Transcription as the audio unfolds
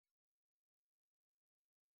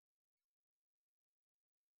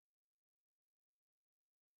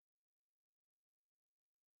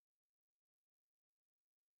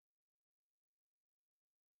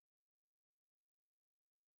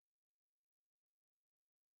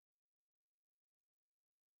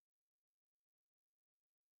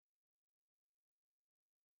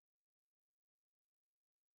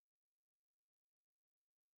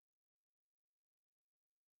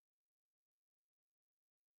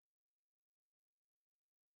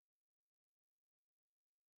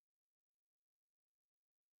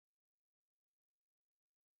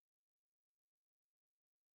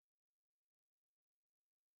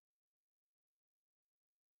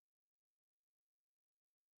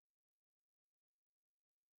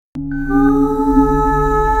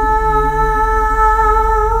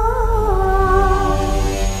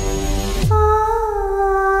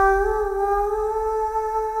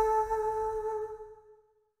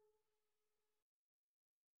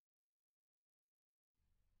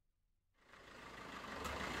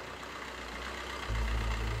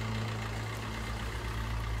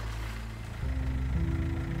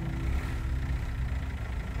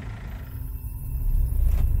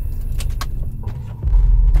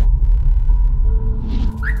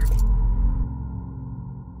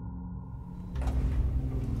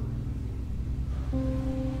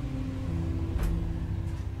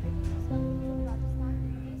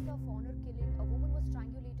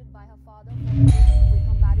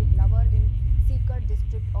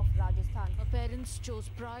Prince chose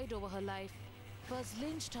pride over her life, first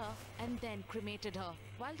lynched her and then cremated her.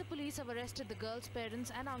 While the police have arrested the girl's parents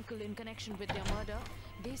and uncle in connection with their murder,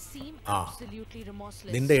 they seem absolutely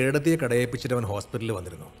remorseless. നിന്റെ ഏടത്തിയെ കടയേപ്പിച്ചിട്ട് അവൻ ഹോസ്പിറ്റലിൽ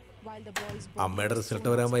വന്നിരുന്നു. അമ്മയുടെ result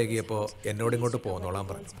വരാൻ വൈകിയപ്പോൾ എന്നോട് ഇങ്ങോട്ട് പോന്നോളാൻ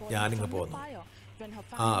പറഞ്ഞു. ഞാനിങ്ങ് പോന്നു.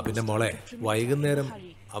 പിന്നെ മോളെ, വൈകുന്നേരം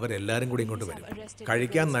അവരെല്ലാരും കൂടി ഇങ്ങോട്ട് വരും.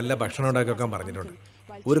 കഴിക്കാൻ നല്ല ഭക്ഷണം ഉണ്ടാക്കിയൊക്കെ പറഞ്ഞിട്ടുണ്ട്.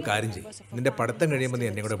 ഒരു കാര്യം ചെയ്യും, നിന്റെ പഠിത്തം കഴിയുമ്പോൾ നീ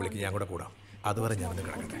എന്നെ കൂടെ വിളിക്കും, ഞാൻ കൂടെ കൂടാം. അതുവരെ ഞാൻ ഒന്ന്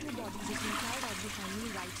കിടക്കട്ടെ.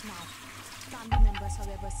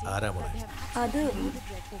 ആരാ മോളെ? അത്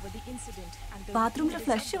ബാത്റൂമിലെ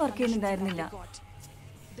ഫ്ലഷ് വർക്ക് ചെയ്യുന്നുണ്ടായിരുന്നില്ല.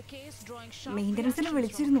 മെയിൻ്റനൻസിന്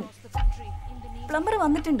വിളിച്ചിരുന്നു. പ്ലംബർ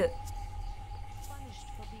വന്നിട്ടുണ്ട്.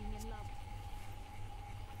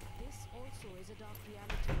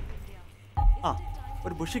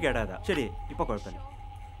 ഒരു ബുഷ് കേടായതാ. ശരി, ഇപ്പൊ കുഴപ്പമില്ല.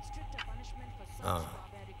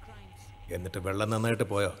 എന്നിട്ട് വെള്ളം നന്നായിട്ട്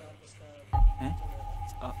പോയോ?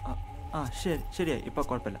 ശരിയായി, ഇപ്പൊ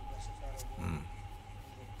കുഴപ്പമില്ല.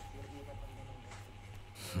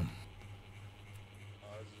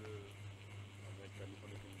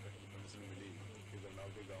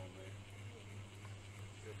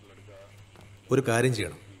 ഒരു കാര്യം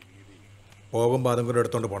ചെയ്യണം, പോകുമ്പോൾ അതും കൂടെ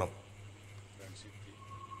എടുത്തോണ്ട് പോകണം.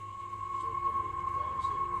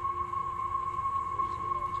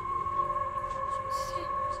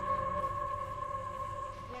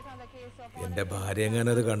 എൻ്റെ ഭാര്യ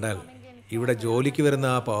എങ്ങാനത് കണ്ടാൽ ഇവിടെ ജോലിക്ക് വരുന്ന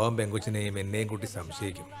ആ പാവം പെങ്കൊച്ചിനെയും എന്നെയും കൂട്ടി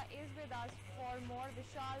സംശയിക്കും.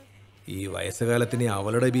 ഈ വയസ്സുകാലത്തിന്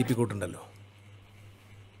അവളുടെ BP കൂട്ടുണ്ടല്ലോ.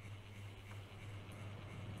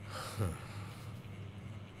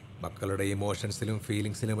 മക്കളുടെ ഇമോഷൻസിലും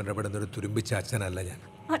ഫീലിങ്സിലും ഇടപെടുന്ന ഒരു തുരുമ്പിച്ച അച്ഛനല്ല ഞാൻ.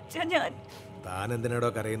 താൻ എന്തിനാടോ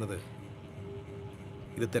കരയുന്നത്?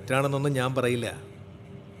 ഇത് തെറ്റാണെന്നൊന്നും ഞാൻ പറയില്ല.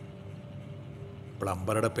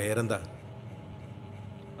 പ്ലംബറുടെ പേരെന്താ?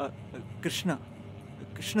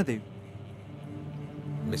 കൃഷ്ണദേവ്.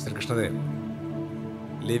 മിസ്റ്റർ കൃഷ്ണദേവ്,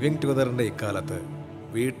 ലിവിങ് ടുഗദറിൻ്റെ ഇക്കാലത്ത്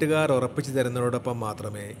വീട്ടുകാർ ഉറപ്പിച്ചു തരുന്നതോടൊപ്പം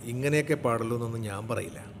മാത്രമേ ഇങ്ങനെയൊക്കെ പാടുള്ളൂ എന്നൊന്നും ഞാൻ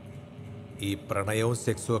പറയില്ല. ഈ പ്രണയവും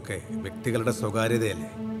സെക്സും ഒക്കെ വ്യക്തികളുടെ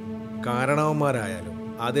സ്വകാര്യതയല്ലേ. കാരണവന്മാരായാലും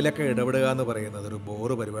അതിലൊക്കെ ഇടപെടുക എന്ന് പറയുന്നത് ഒരു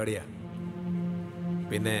ബോറ് പരിപാടിയാണ്.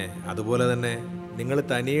 പിന്നെ അതുപോലെ തന്നെ നിങ്ങൾ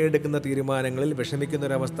തനിയെ എടുക്കുന്ന തീരുമാനങ്ങളിൽ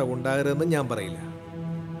വിഷമിക്കുന്നൊരവസ്ഥ ഉണ്ടാകരുതെന്ന് ഞാൻ പറയില്ല.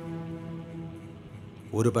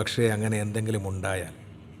 ഒരു പക്ഷേ അങ്ങനെ എന്തെങ്കിലും ഉണ്ടായാൽ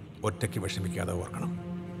ഒറ്റയ്ക്ക് വിഷമിക്കാതെ ഓർക്കണം,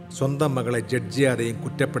 സ്വന്തം മകളെ ജഡ്ജ് ചെയ്യാതെയും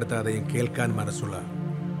കുറ്റപ്പെടുത്താതെയും കേൾക്കാൻ മനസ്സുള്ള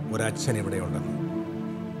ഒരച്ഛൻ ഇവിടെയുണ്ടെന്ന്.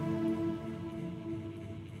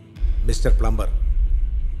 Mister plumber,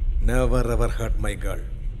 never ever heart my girl.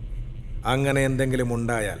 അങ്ങനെ എന്തെങ്കിലും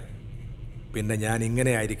ഉണ്ടായാൽ പിന്നെ ഞാൻ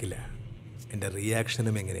ഇങ്ങനെ ആയിരിക്കില്ല, എൻ്റെ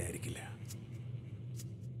റിയാക്ഷനും എങ്ങനെ ആയിരിക്കില്ല.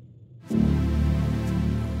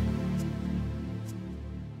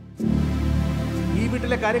 ഈ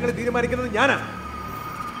വീട്ടിലെ കാര്യങ്ങൾ തീരുമാനിക്കുന്നത് ഞാനാണ്.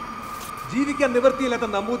 ജീവിക്കാൻ നിവൃത്തിയില്ലാത്ത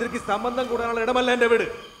നമ്പൂതിരിക്ക് സംബന്ധം കൂടാനുള്ള ഇടമല്ല എൻ്റെ വീട്.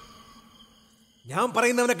 ഞാൻ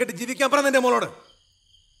പറയുന്നവനെ കേട്ട് ജീവിക്കാൻ പറഞ്ഞ എൻ്റെ മോളോട്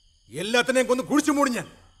എല്ലാത്തിനെയും കൊന്ന് കുഴിച്ചു മൂടി ഞാൻ.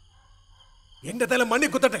 എന്റെ തല മണ്ണി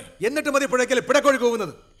കുത്തട്ടെ, എന്നിട്ട് മതി പുഴയ്ക്കൽ പിടക്കൊഴുക്ക്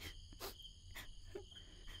പോകുന്നത്.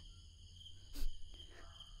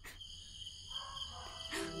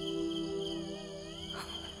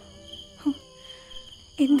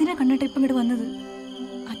 എന്തിനാ കണ്ടിട്ട് ഇപ്പം ഇങ്ങോട്ട് വന്നത്?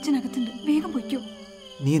 അച്ഛനകത്തുണ്ട്, വേഗം പൊയ്ക്കോ.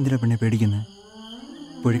 നീ എന്തിനാ പെണ്ണെ പേടിക്കുന്നത്?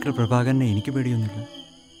 പുഴയ്ക്കൽ പ്രഭാകരനെ എനിക്ക് പേടിയൊന്നുമില്ല.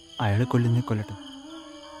 അയാളെ കൊല്ലുന്നേ കൊല്ലട്ടെ.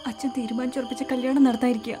 അച്ഛൻ തീരുമാനിച്ചുറപ്പിച്ച കല്യാണം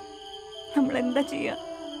നടത്താതിരിക്കുക. നമ്മൾ എന്താ ചെയ്യുക?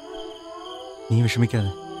 നീ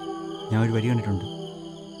വിഷമിക്കാതെ, ഞാൻ ഒരു വഴി കണ്ടിട്ടുണ്ട്.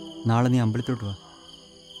 നാളെ നീ അമ്പലത്തോട്ട് വാ,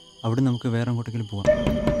 അവിടെ നമുക്ക് വേറെ അങ്ങോട്ടെങ്കിലും പോവാം.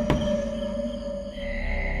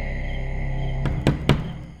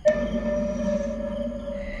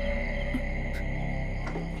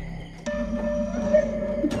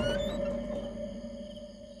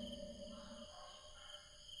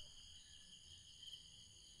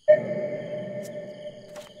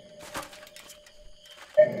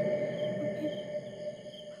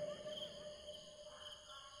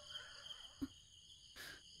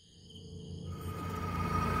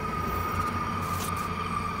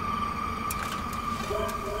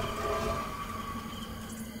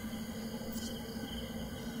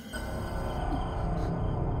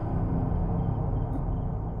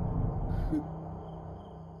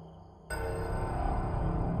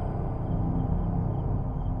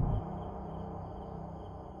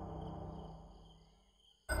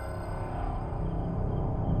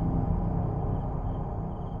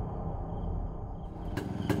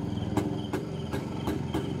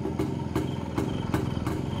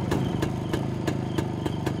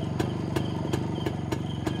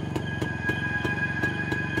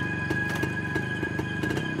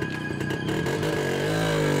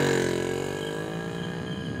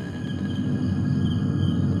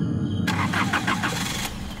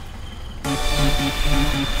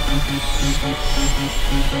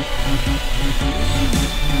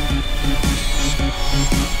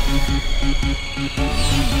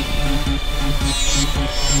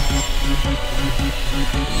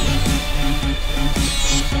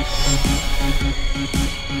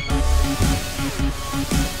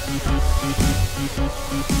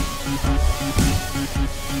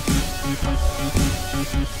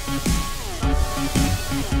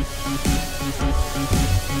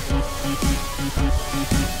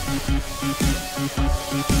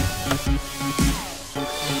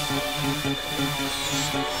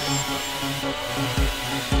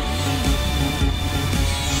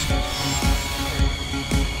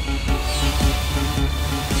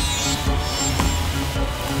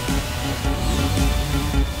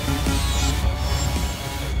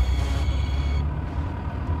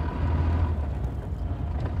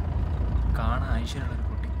 ഐശ്വര്യമുള്ളൊരു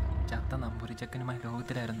കുട്ടി ചത്ത നമ്പൂരി ചെക്കനുമായി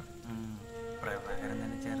ലോകത്തിലായിരുന്നു. പ്രഭാകരൻ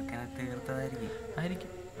തന്നെ ചെറുക്കനെ തീർത്തതായിരിക്കും.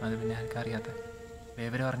 ആയിരിക്കും, അത് പിന്നെ ആർക്കറിയാത്ത.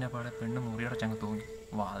 വിവരം അറിഞ്ഞ പാടെ പെണ്ണ് മുറിയടച്ചങ്ങ് തൂങ്ങി.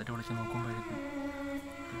 വാതിൽ വിളിച്ച് നോക്കുമ്പോഴേക്കും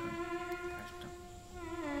കഷ്ടം.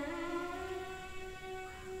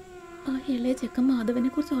 ആ ഇളയ ചെക്കൻ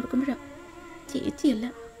മാധവനെ കുറിച്ച് ഓർക്കുമ്പോഴാ ചേച്ചിയല്ല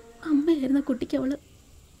അമ്മയായിരുന്ന കുട്ടിക്ക് അവള്.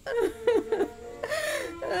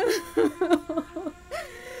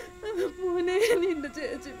 മോനെ നിന്റെ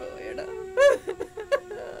ചേച്ചി പോയടാ.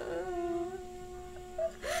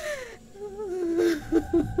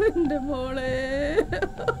 എന്റെ മോളെ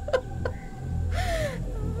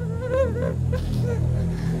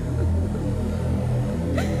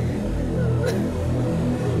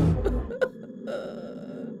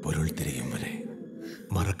പൊരുൾ തിരിയും വരെ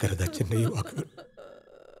മറക്കരുത് അച്ഛൻ്റെ ഈ വാക്കുകൾ,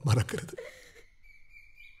 മറക്കരുത്.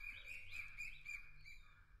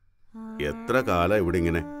 എത്ര കാലം ഇവിടെ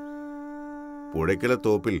ഇങ്ങനെ? പുഴയ്ക്കലെ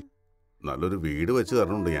തോപ്പിൽ നല്ലൊരു വീട് വെച്ച്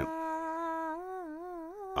തരണുണ്ട് ഞാൻ.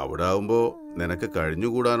 അവിടെ ആവുമ്പോ നിനക്ക്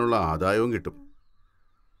കഴിഞ്ഞുകൂടാനുള്ള ആദായവും കിട്ടും.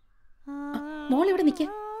 മോളിവിടെ നിക്ക.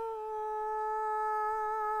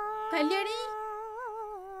 കല്യാണി,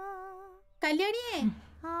 കല്യാണിയേ.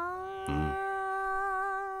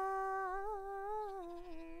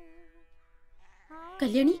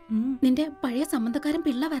 കല്യാണി, നിന്റെ പഴയ സംബന്ധക്കാരൻ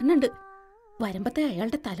പിള്ള വരണുണ്ട്. വരുമ്പത്തെ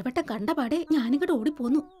അയാളുടെ തലവട്ടം കണ്ടപാടെ ഞാനിങ്ങോട്ട്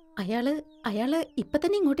ഓടിപ്പോന്നു. അയാള് ഇപ്പൊ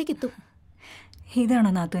തന്നെ ഇങ്ങോട്ടേക്ക് എത്തും. ഇതാണോ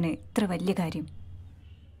നാത്തൂനെ ഇത്ര വലിയ കാര്യം?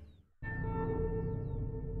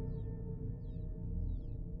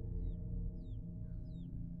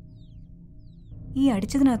 ഈ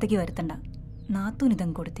അടിച്ചതിനകത്തേക്ക് വരുത്തണ്ട. നാത്തൂനിതം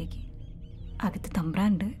കൊടുത്തേക്ക്. അകത്ത്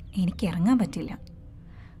തമ്പ്രാണ്ട്, എനിക്ക് ഇറങ്ങാൻ പറ്റില്ല.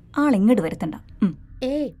 ആളിങ്ങോട്ട് വരുത്തണ്ട.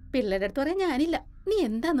 ഏയ് പിള്ളേരുടെ അടുത്ത് പറയാൻ ഞാനില്ല. നീ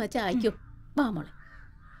എന്താന്ന് വെച്ചാ അയക്കോ. വാ മോളെ.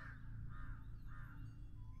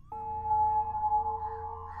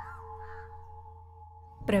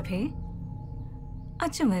 പ്രഭേ,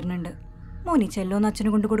 അച്ഛൻ വരുന്നുണ്ട്. മോനി ചെല്ലോന്ന് അച്ഛന്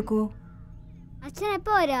കൊണ്ട് കൊടുക്കുവോ? അച്ഛൻ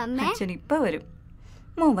ഇപ്പൊ വരും.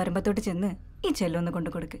 മോൻ വരുമ്പത്തോട്ട് ചെന്ന് ഈ ചെല്ലോന്ന് കൊണ്ട്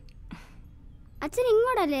കൊടുക്ക്. അച്ഛൻ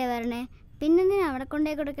ഇങ്ങോട്ടല്ലേ വരണേ, പിന്നെന്തിനാ അവിടെ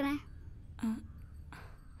കൊണ്ടേ കൊടുക്കണേ?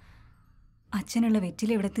 അച്ഛനുള്ള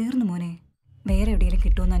വെറ്റില ഇവിടെ തീർന്നു മോനെ. വേറെ എവിടെയെങ്കിലും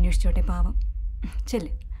കിട്ടുമെന്ന് അന്വേഷിച്ചോട്ടെ. പാവം.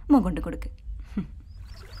 ചെല്ല്, മോൻ കൊണ്ട് കൊടുക്ക്.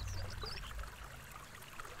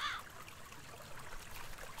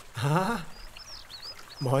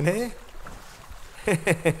 മോനെ,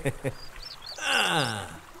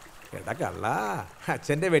 എടാ കള്ള,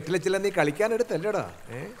 അച്ഛന്റെ വെറ്റിലച്ചില്ല നീ കളിക്കാനെടുത്തല്ലോടാ?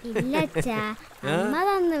 ഇല്ല അച്ഛാ, അമ്മ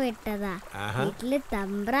തന്നു വിട്ടതാ. വീട്ടില്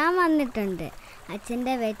തമ്പ്രാൻ വന്നിട്ടുണ്ട്.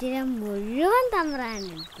 അച്ഛന്റെ വെറ്റില മുഴുവൻ തമ്പ്രാൻ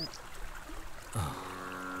എടുത്തു.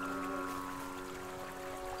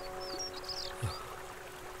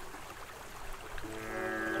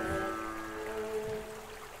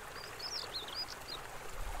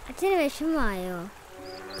 അച്ഛന് വിഷമമായോ?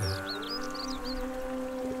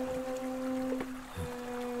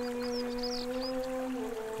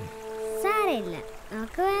 സാരമില്ല,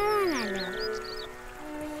 നമുക്ക് വേണമല്ലോ.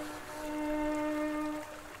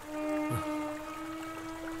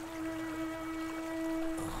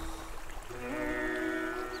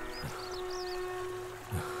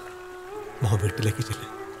 മോ വീട്ടിലേക്ക് ചെല്ല്.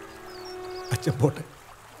 അച്ഛൻ പോട്ടെ.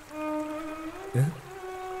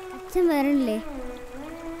 അച്ഛൻ വരണില്ലേ?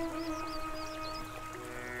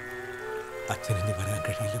 അച്ഛനിനി വരാൻ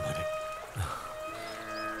കഴിയില്ല മോനെ.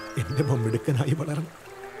 എന്റെ മമ്മിടുക്കനായി വളരണം.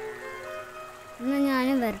 എന്നാ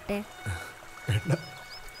ഞാനും വരട്ടെ. വേണ്ട.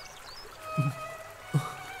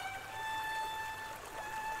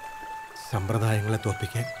 സമ്പ്രദായങ്ങളെ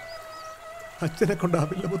തോൽപ്പിക്കാൻ അച്ഛനെ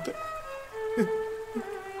കൊണ്ടാവില്ല മുത്ത്.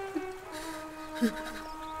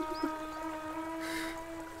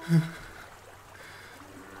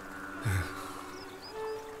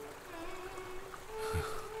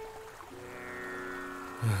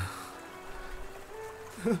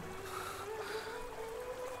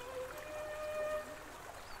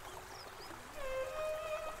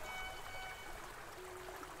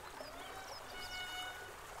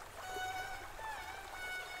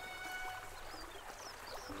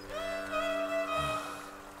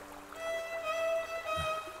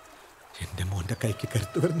 നിന്റെ കൈക്ക്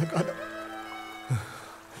കരുത്തു വരുന്ന കാലം.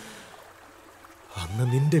 അന്ന്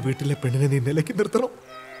നിന്റെ വീട്ടിലെ പെണ്ണിനെ നീ നിലയ്ക്ക് നിർത്തണം.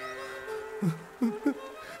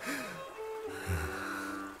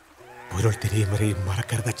 ഓരോ തിരിയും വരെയും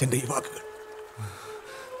മറക്കരുത് അച്ഛൻ്റെ ഈ വാക്കുകൾ.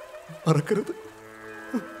 മറക്കരുത്.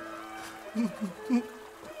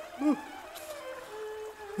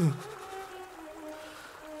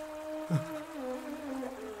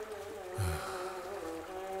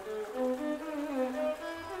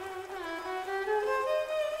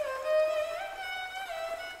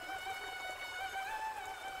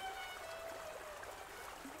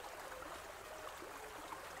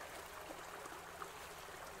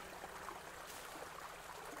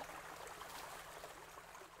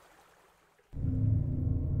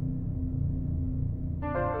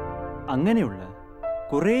 അങ്ങനെയുള്ള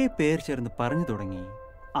കുറേ പേർ ചേർന്ന് പറഞ്ഞു തുടങ്ങി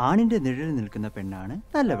ആണിന്റെ നിഴലിൽ നിൽക്കുന്ന പെണ്ണാണ്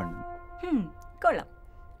നല്ല പെണ്ണ്. കൊള്ളാം.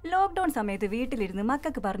 ലോക്ക്ഡൌൺ സമയത്ത് വീട്ടിലിരുന്ന്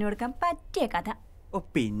മക്കൾക്ക് പറഞ്ഞു കൊടുക്കാൻ പറ്റിയ കഥ. ഓ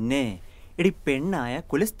പിന്നെ എടി, പെണ്ണായ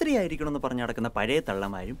കുലസ്ത്രീ ആയിരിക്കണമെന്ന് പറഞ്ഞു നടക്കുന്ന പഴയ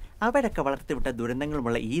തള്ളമാരും അവരൊക്കെ വളർത്തിവിട്ട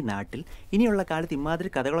ദുരന്തങ്ങളുമുള്ള ഈ നാട്ടിൽ ഇനിയുള്ള കാലത്ത്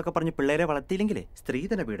ഇമാതിരി കഥകളൊക്കെ പറഞ്ഞ് പിള്ളേരെ വളർത്തിയില്ലെങ്കിലേ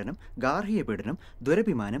സ്ത്രീധന പീഡനം, ഗാർഹിക പീഡനം,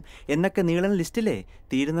 ദുരഭിമാനം എന്നൊക്കെ നീളൻ ലിസ്റ്റിലെ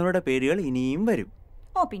തീരുന്നവരുടെ പേരുകൾ ഇനിയും വരും.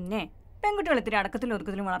 ഓ പിന്നെ പെൺകുട്ടികൾ ഇത്തിരി അടക്കത്തിലും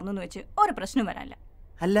ഒതുക്കത്തിലും വളർന്നു വെച്ച് ഒരു പ്രശ്നം വരാനില്ല.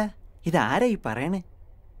 അല്ല, ഇതാരാ ഈ പറയണേ?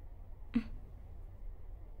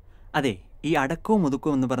 അതെ, ഈ അടക്കവും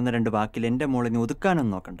ഒതുക്കവും എന്ന് പറഞ്ഞ രണ്ട് വാക്കിൽ എൻ്റെ മോളിനെ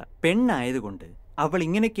ഒതുക്കാനൊന്നും നോക്കണ്ട. പെണ്ണായതുകൊണ്ട് അവൾ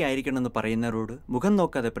ഇങ്ങനെയൊക്കെ ആയിരിക്കണമെന്ന് പറയുന്നവരോട് മുഖം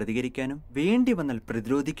നോക്കാതെ പ്രതികരിക്കാനും വേണ്ടി വന്നാൽ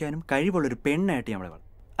പ്രതിരോധിക്കാനും കഴിവുള്ളൊരു പെണ്ണായിട്ട് നമ്മളെ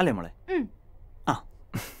അല്ലേ മോളെ? ആ,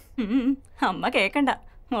 അമ്മ കേക്കണ്ട,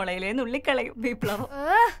 മോളയിലേ നുള്ളിക്കളയും വിപ്ലവം.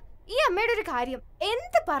 ഈ അമ്മയുടെ ഒരു കാര്യം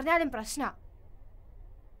എന്ത് പറഞ്ഞാലും പ്രശ്ന.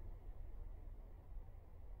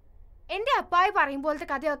 എന്റെ അപ്പായി പറയും പോലത്തെ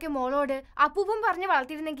കഥയൊക്കെ മോളോട് അപ്പൂപ്പൻ പറഞ്ഞ്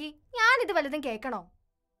വളർത്തിയിരുന്നെങ്കിൽ ഞാനിത് വലുതും കേൾക്കണോ?